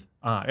family.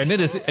 And then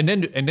they say, and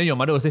then your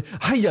mother will say,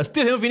 hiya,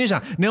 still haven't finished.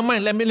 Never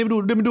mind, let me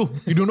do.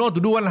 You don't know how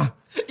to do one.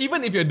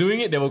 Even if you're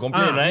doing it, they will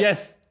complain, right?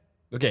 Yes.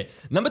 Okay,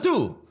 number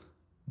 2,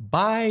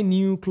 buy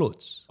new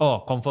clothes. Oh,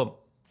 confirm.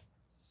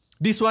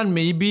 This one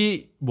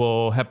maybe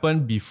will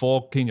happen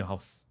before clean your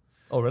house.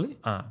 Oh, really?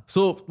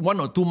 So 1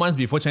 or 2 months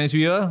before Chinese New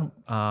Year,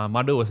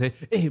 mother will say,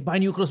 hey, buy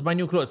new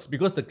clothes.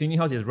 Because the cleaning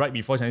house is right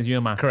before Chinese New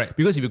Year. Correct.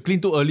 Because if you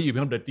clean too early, you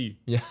become dirty.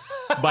 Yeah.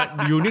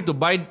 But you need to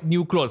buy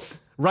new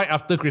clothes right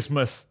after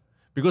Christmas.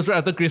 Because right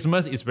after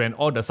Christmas is when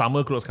all the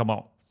summer clothes come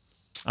out.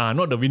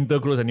 Not the winter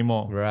clothes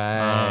anymore.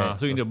 Right.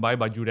 So you need to buy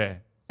baju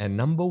there. And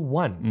number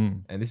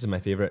 1, and this is my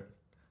favorite,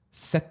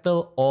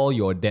 settle all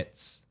your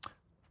debts.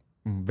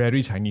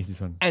 Very Chinese,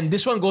 this one. And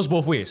this one goes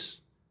both ways.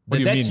 What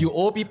The do you debts mean? you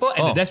owe people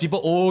and the debts people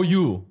owe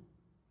you.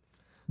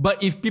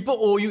 But if people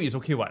owe you, it's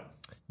okay, what?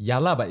 Yeah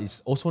lah, but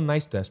it's also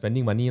nice to have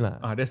spending money lah.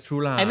 That's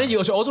true lah. And then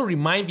you should also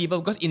remind people,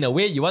 because in a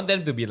way you want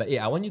them to be like, hey,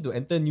 I want you to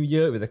enter New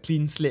Year with a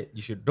clean slate.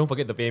 Don't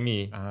forget to pay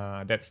me.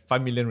 That's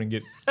 5 million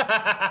ringgit.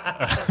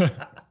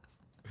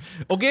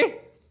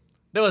 Okay.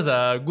 That was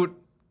a good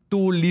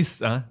 2 lists.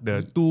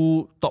 The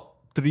 2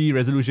 top 3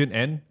 resolution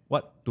and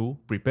what to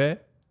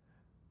prepare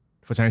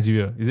for Chinese New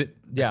Year. Is it?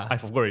 Yeah. I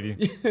forgot already.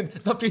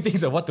 Top 3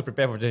 things of what to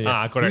prepare for New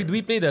Year. Correct. Do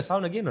we play the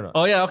sound again or not?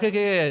 Oh yeah,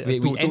 okay.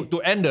 Wait,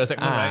 to end the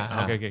segment, right?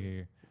 Ah.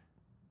 Okay.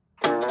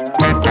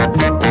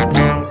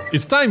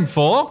 It's time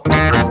for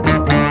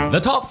The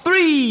top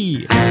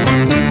 3!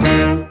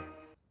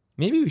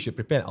 Maybe we should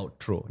prepare an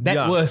outro.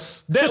 That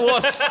was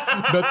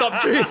the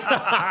top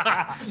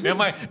 3. Never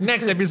mind.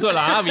 Next episode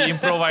we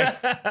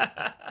improvise.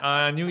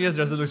 New Year's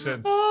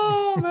resolution.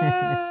 Oh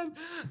man,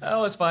 that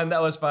was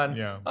fun.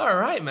 Yeah. All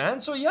right, man.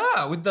 So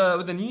yeah, with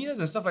the New Year's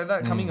and stuff like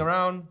that coming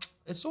around,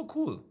 it's so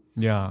cool.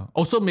 Yeah.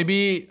 Also,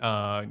 maybe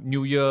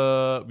New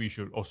Year we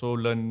should also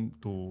learn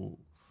to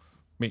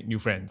make new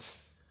friends.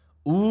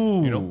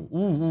 Ooh, You know?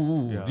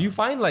 ooh. Yeah. Do you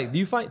find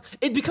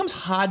it becomes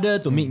harder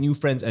to make new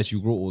friends as you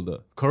grow older?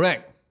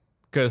 Correct.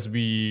 Because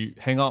we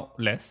hang out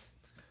less.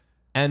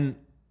 And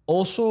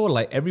also,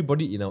 like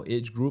everybody in our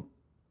age group,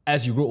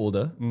 as you grow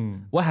older,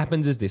 what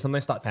happens is they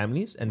sometimes start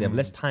families and they have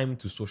less time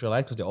to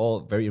socialize because they're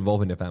all very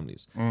involved in their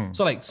families.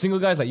 So like single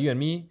guys like you and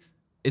me,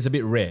 it's a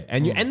bit rare.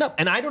 And you end up,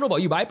 and I don't know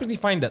about you, but I personally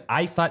find that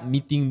I start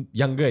meeting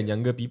younger and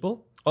younger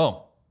people.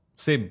 Oh,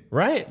 same.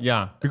 Right?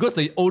 Yeah. Because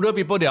the older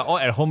people, they are all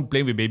at home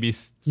playing with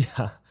babies.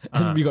 Yeah.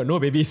 And we got no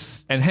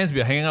babies. And hence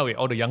we are hanging out with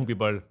all the young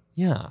people.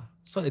 Yeah.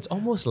 So it's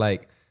almost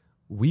like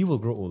we will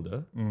grow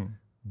older,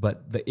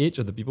 but the age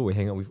of the people we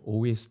hang out with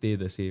always stay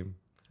the same.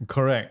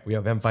 Correct. We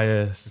are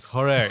vampires.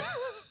 Correct.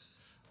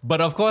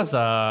 But of course,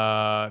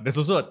 there's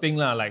also a thing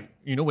like,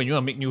 when you want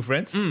to make new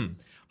friends,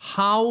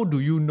 how do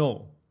you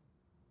know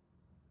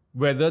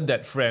whether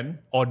that friend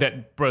or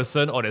that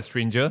person or that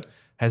stranger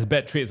has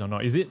bad traits or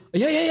not? Is it?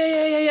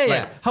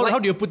 Yeah. How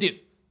do you put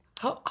it?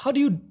 How do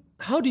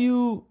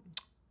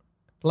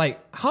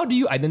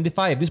you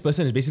identify if this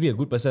person is basically a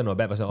good person or a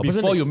bad person? Or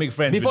Before you make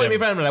friends Before with you make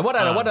them. friends,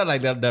 like what are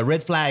like the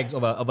red flags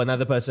of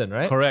another person,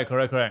 right? Correct.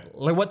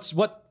 Like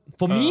what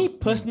for me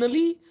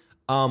personally,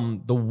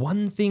 the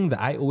one thing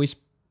that I always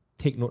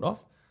take note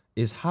of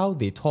is how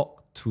they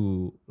talk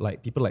to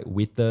like people like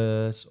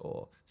waiters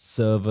or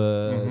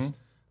servers.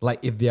 Like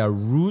if they are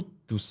rude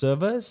to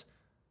servers,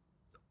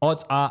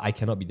 odds are I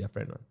cannot be their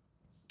friend. Right?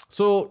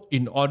 So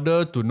in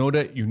order to know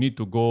that, you need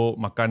to go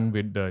makan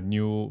with the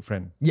new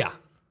friend. Yeah.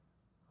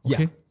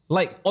 Okay. Yeah.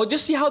 Like, or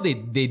just see how they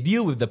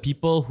deal with the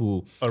people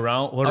who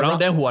Around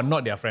them who are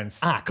not their friends.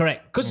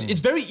 correct. Because it's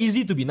very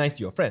easy to be nice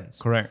to your friends.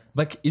 Correct.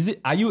 But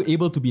are you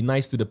able to be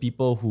nice to the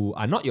people who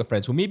are not your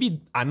friends, who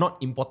maybe are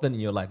not important in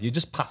your life? You're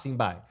just passing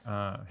by.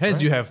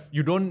 Hence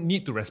you don't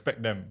need to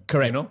respect them.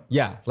 Correct. You know?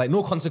 Yeah. Like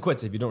no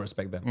consequence if you don't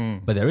respect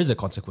them. But there is a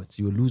consequence.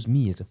 You will lose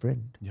me as a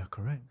friend. Yeah,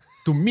 correct.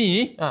 To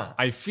me,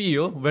 I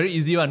feel very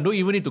easy one. Don't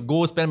even need to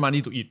go spend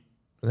money to eat.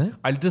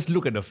 I'll just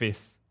look at the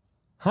face.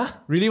 Huh?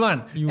 Really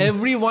one.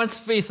 Everyone's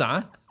face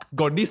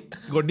got this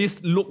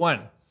look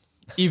one.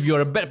 If you're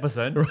a bad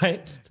person,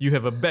 Right. you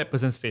have a bad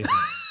person's face.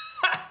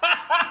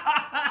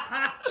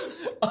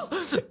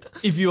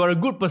 If you are a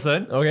good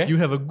person, Okay. you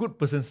have a good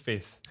person's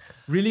face.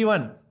 Really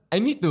one. I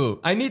need to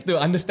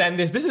understand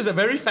this. This is a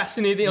very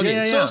fascinating.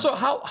 Okay, Yeah. so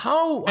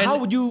how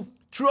would you?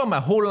 Throughout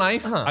my whole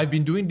life, I've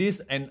been doing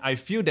this, and I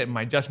feel that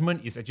my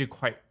judgment is actually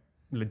quite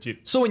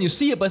legit. So when you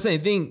see a person,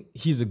 you think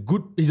he's a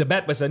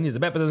bad person. He's a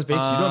bad person's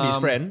face. You don't want to be his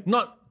friend.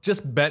 Not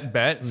just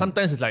bad.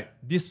 Sometimes it's like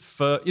this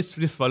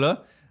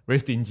fella very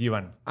stingy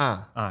one.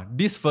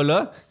 This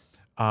fella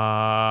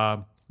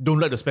don't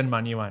like to spend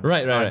money one.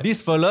 Right.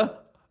 This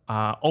fella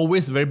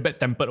always very bad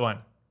tempered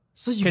one.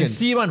 So you Can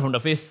see one from the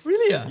face.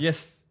 Really?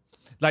 Yes.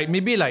 Like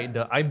maybe like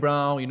the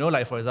eyebrow, you know,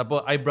 like for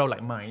example, eyebrow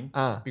like mine,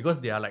 because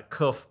they are like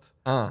curved.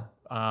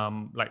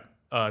 Like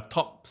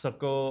top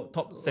circle,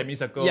 top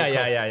semicircle.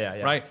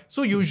 Yeah. Right.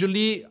 So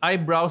usually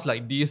eyebrows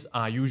like these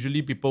are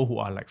usually people who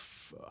are like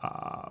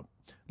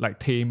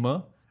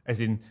tamer,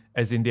 as in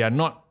they are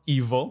not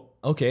evil.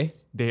 Okay.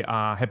 They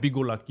are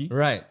happy-go-lucky.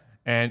 Right.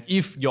 And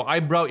if your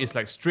eyebrow is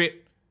like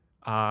straight,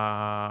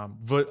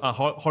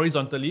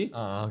 horizontally,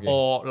 okay.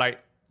 or like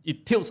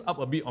it tilts up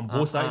a bit on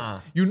both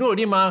sides, you know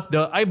already, ma.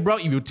 The eyebrow,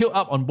 if you tilt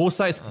up on both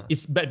sides,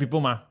 it's bad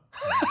people, ma.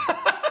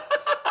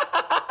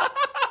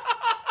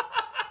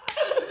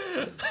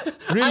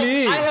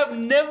 Really? I have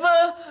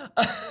never.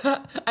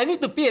 I need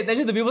to pay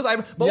attention to people's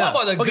eyebrows. But what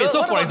about the girl? Okay, so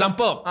What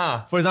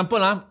about for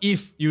example,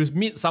 if you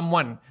meet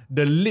someone,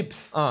 the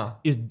lips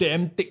is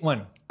damn thick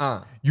one.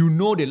 You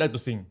know they like to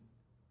sing.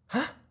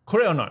 Huh?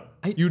 Correct or not?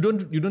 You don't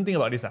think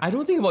about this? I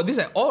don't think about this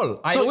at all.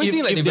 I So always if,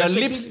 think like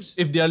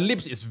if their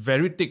lips is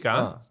very thick,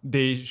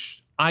 they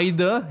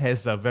either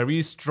has a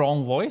very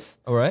strong voice,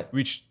 Alright.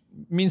 which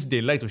means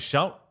they like to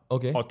shout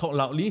or talk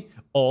loudly,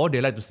 or they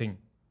like to sing.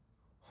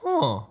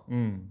 Huh.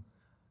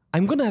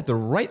 I'm gonna have to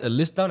write a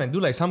list down and do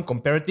like some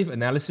comparative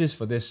analysis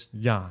for this.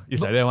 Yeah,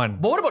 it's like that one.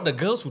 But what about the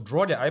girls who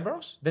draw their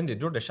eyebrows? Then they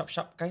draw the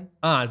sharp kind?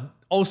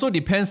 Also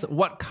depends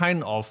what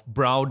kind of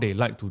brow they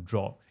like to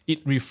draw.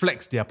 It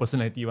reflects their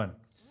personality one.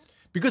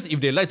 Because if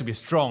they like to be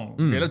strong,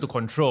 they like to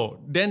control,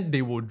 then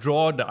they will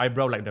draw the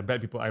eyebrow like the bad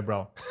people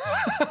eyebrow.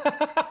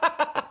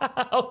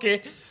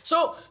 Okay.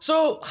 So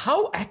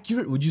how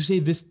accurate would you say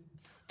this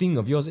thing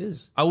of yours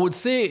is? I would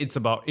say it's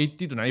about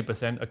 80 to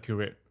 90%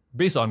 accurate.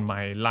 Based on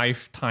my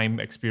lifetime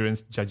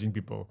experience judging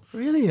people.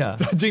 Really?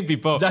 Judging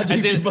people. Judging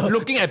As in people.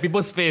 looking at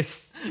people's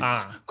face.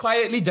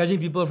 Quietly judging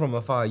people from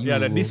afar. Yeah,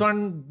 like this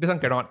one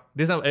cannot.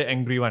 This one very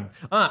angry one.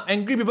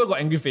 Angry people got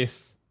angry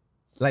face.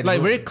 Like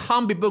very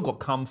calm people got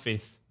calm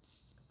face.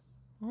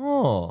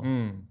 Oh.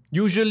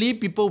 Usually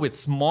people with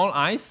small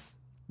eyes,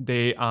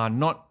 they are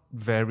not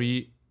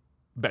very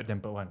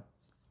bad-tempered one.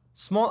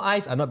 Small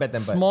eyes are not bad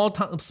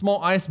tempered.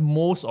 Small eyes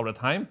most of the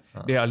time,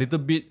 they are a little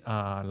bit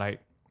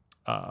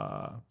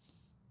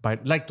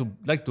but like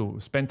to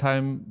spend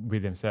time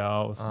with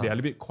themselves. They are a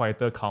little bit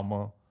quieter,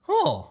 calmer.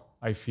 Oh.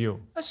 I feel.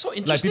 That's so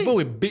interesting. Like people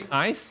with big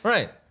eyes,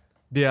 Right.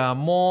 they are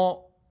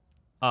more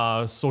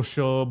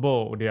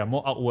sociable. They are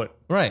more outward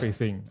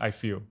facing, I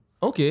feel.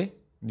 Okay.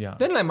 Yeah.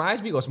 Then like my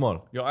eyes big or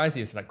small? Your eyes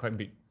is like quite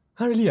big.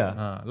 Huh, really?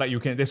 Like you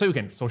can, that's why you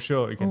can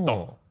social, you can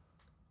talk.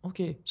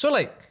 Okay. So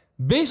like,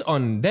 based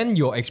on then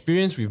your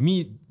experience with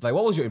me, like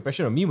what was your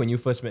impression of me when you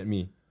first met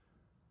me?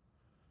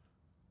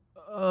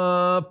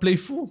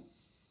 Playful.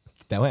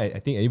 That one, I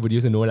think everybody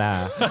also know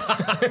lah.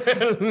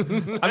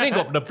 I mean,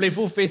 got the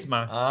playful face,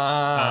 ma.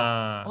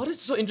 Oh, this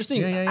is so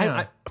interesting.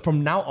 Yeah.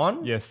 From now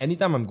on, Yes.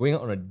 anytime I'm going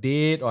out on a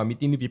date or I'm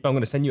meeting new people, I'm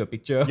going to send you a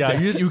picture. Yeah,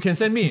 you can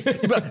send me.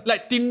 But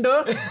like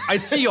Tinder, I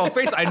see your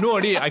face, I know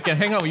already I can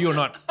hang out with you or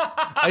not.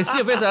 I see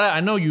your face, I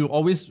know you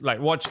always like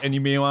watch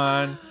anime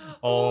one,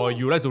 or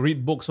you like to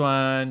read books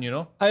one, you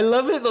know? I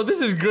love it though. This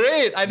is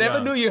great. I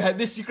never knew you had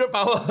this secret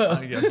power.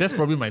 Yeah, that's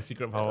probably my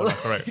secret power,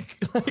 correct.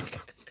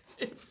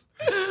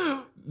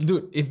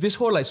 Dude, if this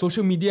whole like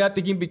social media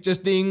taking pictures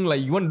thing,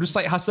 like you want to do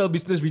side hustle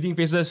business reading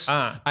faces,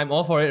 I'm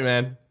all for it,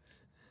 man.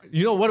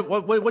 You know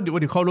what do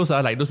you call those?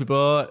 Like those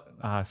people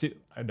sit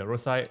at the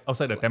roadside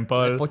outside the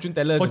temple. Like fortune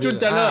tellers. Fortune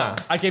teller.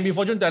 I can be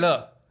fortune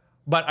teller,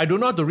 but I don't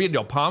know how to read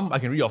your palm. I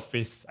can read your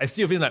face. I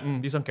see your face like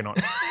this one cannot.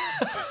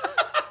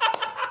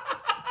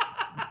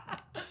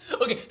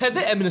 Okay, has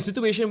there been a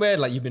situation where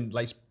like you've been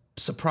like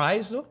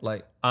surprised though?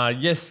 Like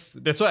yes,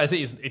 that's why I say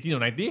it's 80 to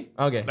 90.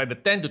 Okay. Like the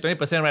 10 to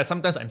 20%, right?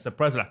 Sometimes I'm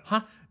surprised, like,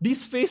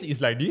 this face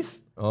is like this?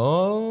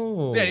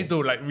 oh, Then I need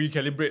to like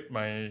recalibrate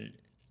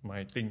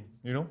my thing,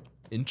 you know?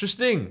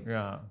 interesting.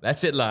 Yeah.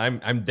 That's it lah.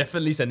 I'm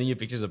definitely sending you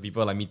pictures of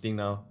people I'm meeting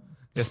now.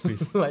 Yes,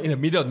 please. Like in the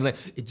middle of the night,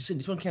 hey,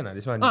 this one can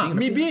this one.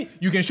 Maybe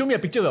you can show me a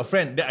picture of your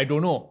friend that I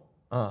don't know.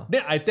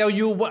 Then I tell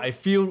you what I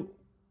feel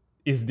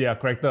is their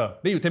character.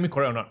 Then you tell me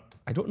correct or not.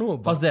 I don't know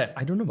about How's that?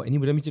 I don't know about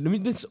anybody. Let me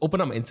just open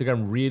up my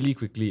Instagram really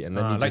quickly and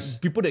let me like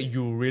just. people that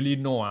you really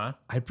know, I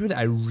feel that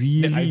I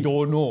really that I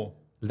don't know.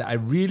 that I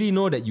really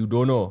know that you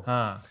don't know.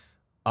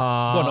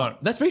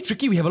 not? That's very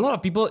tricky. We have a lot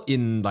of people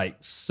in like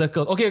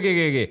circles.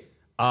 Okay.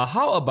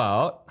 How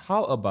about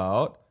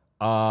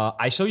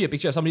I show you a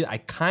picture of somebody I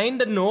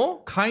kinda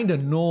know, Kinda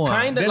know.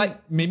 Kinda then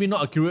like- maybe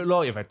not accurate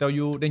law. If I tell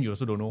you, then you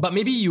also don't know. but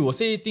maybe you will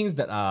say things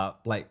that are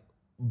like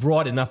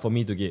broad enough for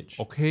me to gauge.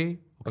 Okay,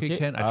 Okay,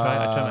 can. I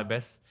try my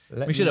best.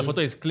 let Make sure the me-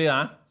 photo is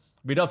clear.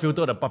 Without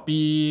filter, the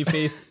puppy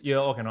face, ear,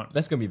 all cannot.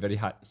 That's gonna be very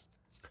hard.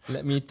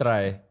 Let me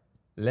try.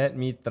 Like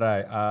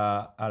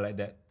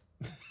that.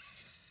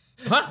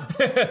 Huh?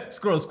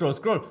 Scroll.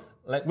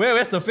 Like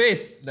Where's the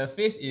face? the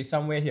face is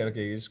somewhere here.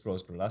 Okay, you just scroll.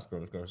 Last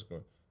scroll.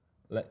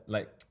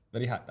 Like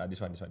very hard. This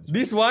one.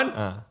 This one?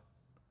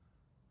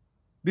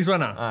 This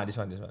one?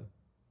 This one.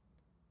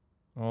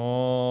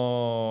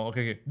 Oh,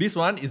 okay. This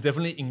one is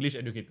definitely English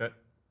educated.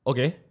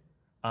 Okay.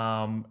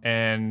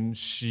 And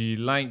she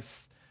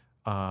likes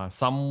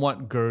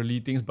somewhat girly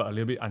things, but a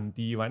little bit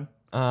auntie one.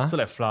 So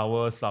like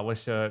flowers, flower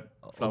shirt,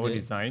 flower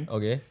design.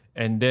 Okay.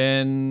 And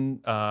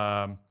then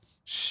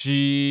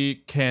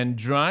she can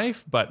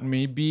drive, but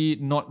maybe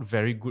not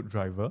very good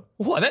driver.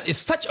 Wow, that is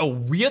such a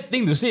weird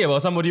thing to say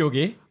about somebody,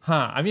 okay?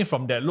 I mean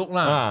from that look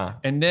lah.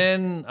 And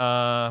then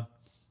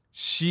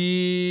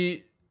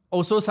she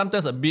also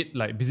sometimes a bit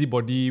like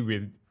busybody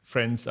with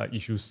friends'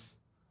 issues.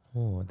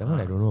 Oh, that one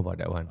I don't know about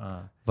that one.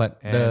 But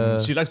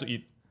And she likes to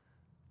eat.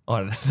 Oh,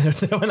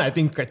 that one I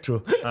think quite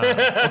true.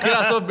 Okay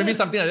lah, so maybe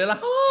something like that lah.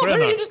 Oh, Correct or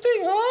very not? interesting.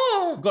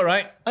 Oh. Got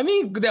right? I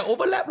mean, they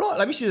overlap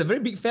lot. I mean, she's a very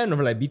big fan of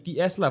like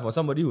BTS lah for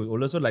somebody who's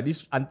older. So like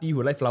this auntie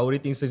who like flowery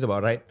things is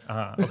about right.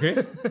 Okay.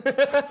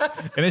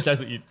 And then she likes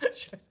to eat.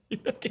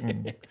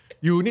 Okay.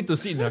 You need to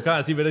sit in her car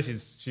and see whether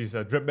she's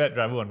a bad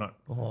driver or not.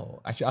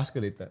 Oh, I should ask her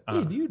later.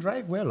 Hey, do you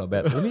drive well or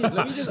bad?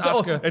 Let me just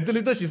ask her. And then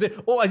later she said,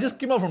 I just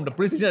came out from the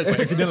police station at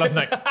an accident last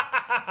night.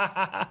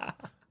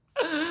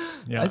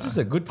 That's just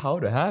a good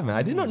power to have, man.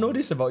 I did not know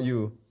this about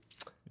you.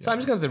 So I'm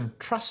just going to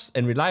trust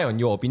and rely on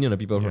your opinion of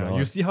people from now on.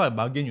 You see how I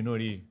bargain, you know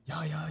already.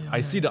 Yeah.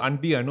 I see the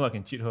auntie, I know I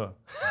can cheat her.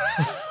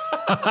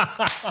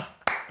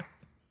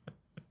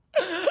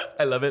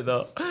 I love it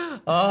though.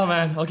 Oh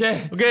man,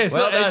 okay. Okay,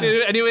 well so done.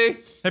 actually, anyway,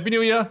 Happy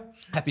New Year.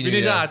 Happy New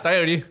Finish, Year. tired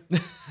already.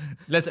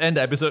 Let's end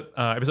the episode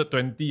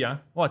 20.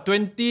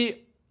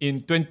 20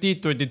 in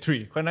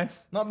 2023. Quite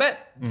nice. Not bad.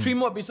 3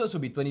 more episodes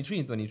will be 23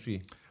 and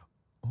 23.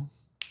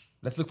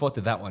 Let's look forward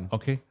to that one.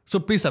 Okay. So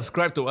please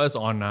subscribe to us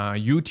on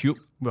YouTube.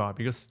 Well,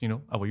 because,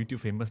 our YouTube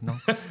famous now.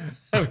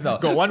 No.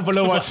 Got 1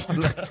 follower.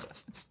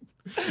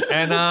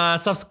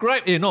 And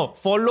subscribe,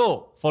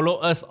 follow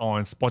us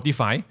on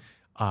Spotify,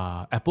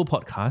 Apple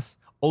Podcasts.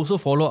 Also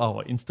follow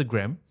our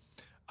Instagram,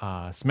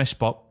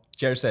 smashpop.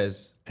 Jer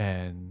says.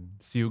 And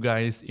see you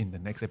guys in the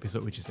next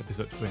episode, which is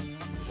episode 21.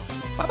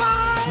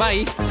 Bye-bye.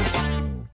 Bye.